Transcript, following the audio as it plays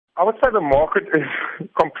I would say the market is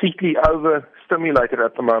completely overstimulated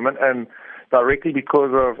at the moment, and directly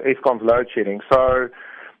because of Eskom's load shedding. So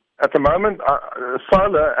at the moment,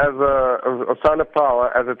 solar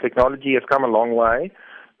power as a technology has come a long way.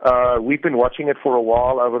 We've been watching it for a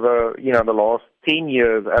while over the last 10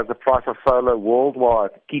 years as the price of solar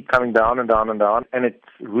worldwide keep coming down and down and down, and it's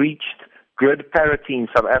reached grid parity in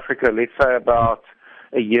South Africa, let's say about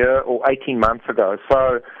a year or 18 months ago.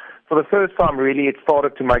 So for the first time, really, it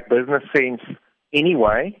started to make business sense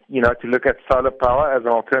anyway, to look at solar power as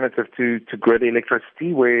an alternative to grid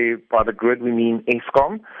electricity, where by the grid we mean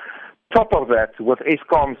Eskom. Top of that, with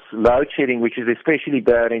Eskom's load shedding, which is especially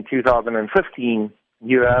bad in 2015,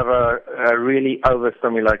 you have a really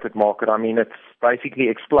overstimulated market. I mean, it's basically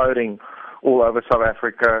exploding all over South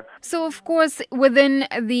Africa. So, of course, within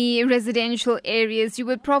the residential areas, you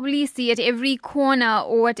would probably see at every corner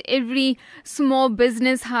or at every small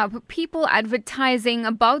business hub, people advertising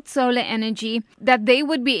about solar energy, that they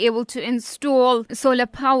would be able to install solar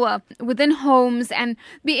power within homes and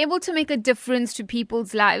be able to make a difference to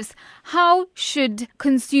people's lives. How should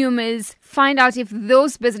consumers find out if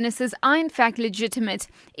those businesses are in fact legitimate,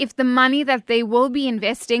 if the money that they will be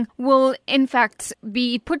investing will in fact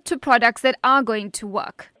be put to products that are going to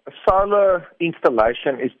work? Solar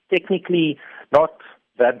installation is technically not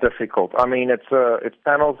that difficult. I mean, it's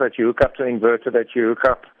panels that you hook up to an inverter that you hook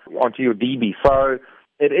up onto your DB. So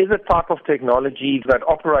it is a type of technology that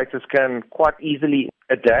operators can quite easily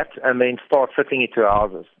adapt and then start fitting it to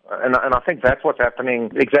houses. And I think that's what's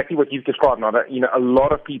happening, exactly what you've described now, that a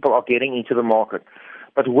lot of people are getting into the market.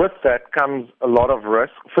 But with that comes a lot of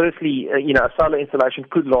risk. Firstly, a solar installation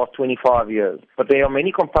could last 25 years. But there are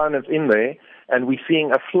many components in there, and we're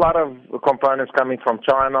seeing a flood of components coming from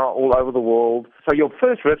China all over the world. So your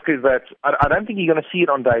first risk is that I don't think you're going to see it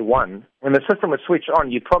on day one. When the system is switched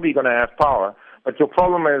on, you're probably going to have power. But your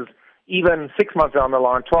problem is even 6 months down the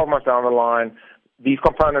line, 12 months down the line, these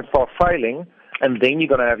components start failing, and then you're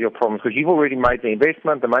going to have your problems because you've already made the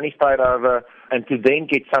investment, the money's paid over, and to then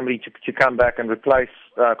get somebody to come back and replace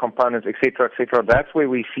components, et cetera, that's where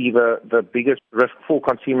we see the biggest risk for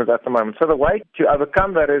consumers at the moment. So the way to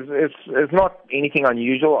overcome that is not anything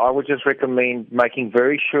unusual. I would just recommend making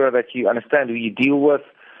very sure that you understand who you deal with,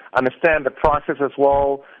 understand the prices as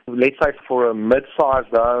well. Let's say for a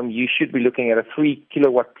mid-sized home, you should be looking at a 3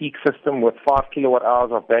 kilowatt peak system with 5 kilowatt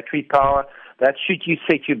hours of battery power. That should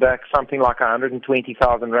set you back something like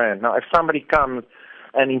 120,000 Rand. Now, if somebody comes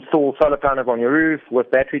and installs solar panels on your roof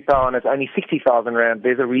with battery power and it's only 60,000 Rand,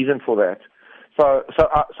 there's a reason for that. So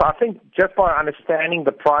I think just by understanding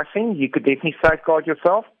the pricing, you could definitely safeguard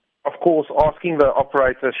yourself. Of course, asking the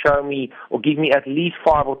operator, show me or give me at least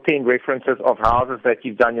 5 or 10 references of houses that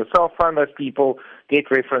you've done yourself. Phone those people,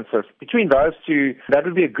 get references. Between those two, that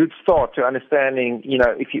would be a good start to understanding,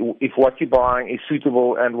 if what you're buying is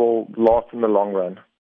suitable and will last in the long run.